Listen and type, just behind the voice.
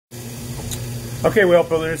Okay, wealth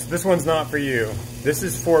builders, this one's not for you. This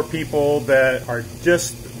is for people that are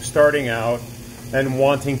just starting out and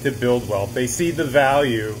wanting to build wealth. They see the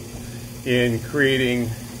value in creating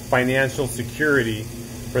financial security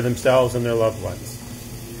for themselves and their loved ones.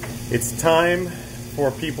 It's time for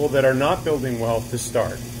people that are not building wealth to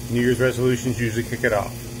start. New Year's resolutions usually kick it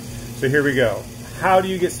off. So here we go. How do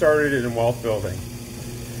you get started in wealth building?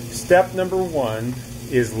 Step number one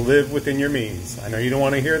is live within your means. I know you don't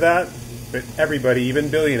want to hear that, but everybody, even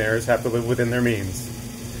billionaires, have to live within their means.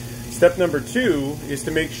 Step number two is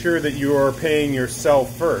to make sure that you are paying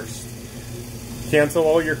yourself first. Cancel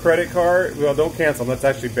all your credit card. Well, don't cancel them. That's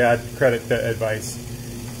actually bad credit advice.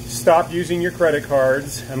 Stop using your credit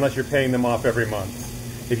cards unless you're paying them off every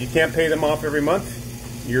month. If you can't pay them off every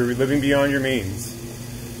month, you're living beyond your means.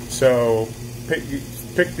 So pick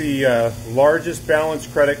the largest balance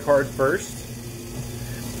credit card first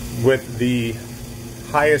with the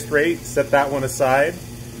highest rate. Set that one aside.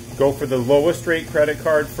 Go for the lowest rate credit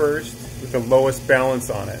card first with the lowest balance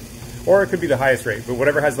on it. Or it could be the highest rate, but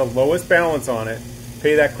whatever has the lowest balance on it,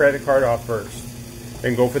 pay that credit card off first.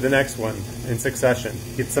 Then go for the next one in succession.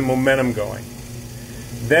 Get some momentum going.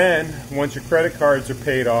 Then, once your credit cards are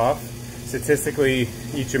paid off, statistically,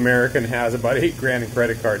 each American has about $8,000 in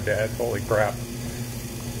credit card debt. Holy crap.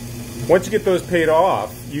 Once you get those paid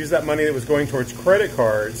off, use that money that was going towards credit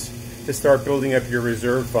cards to start building up your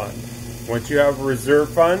reserve fund. Once you have a reserve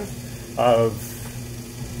fund of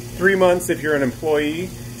 3 months if you're an employee,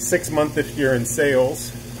 6 months if you're in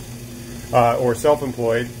sales or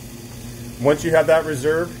self-employed, once you have that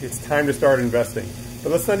reserve, it's time to start investing.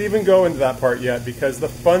 But let's not even go into that part yet, because the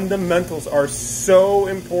fundamentals are so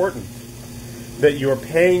important that you're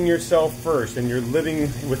paying yourself first and you're living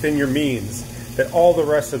within your means, that all the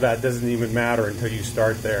rest of that doesn't even matter until you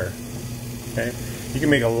start there. Okay? You can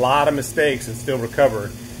make a lot of mistakes and still recover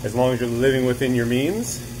as long as you're living within your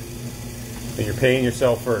means and you're paying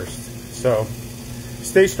yourself first. So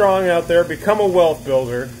stay strong out there. Become a wealth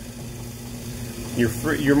builder.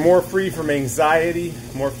 You're more free from anxiety,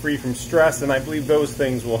 more free from stress, and I believe those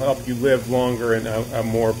things will help you live longer in a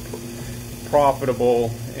more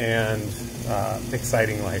profitable and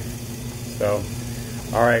exciting life. So,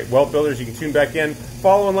 all right, wealth builders, you can tune back in.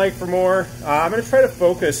 Follow and like for more. I'm going to try to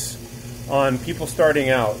focus on people starting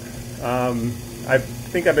out. I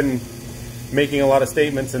think I've been making a lot of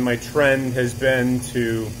statements, and my trend has been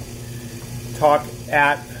to talk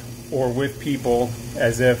at or with people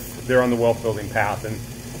as if they're on the wealth building path.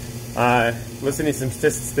 And listening to some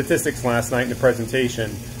statistics last night in the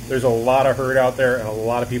presentation, there's a lot of hurt out there and a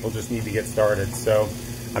lot of people just need to get started. So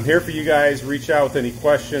I'm here for you guys. Reach out with any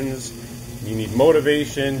questions. You need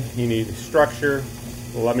motivation, you need structure,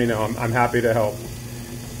 let me know. I'm happy to help.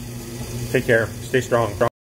 Take care. Stay strong.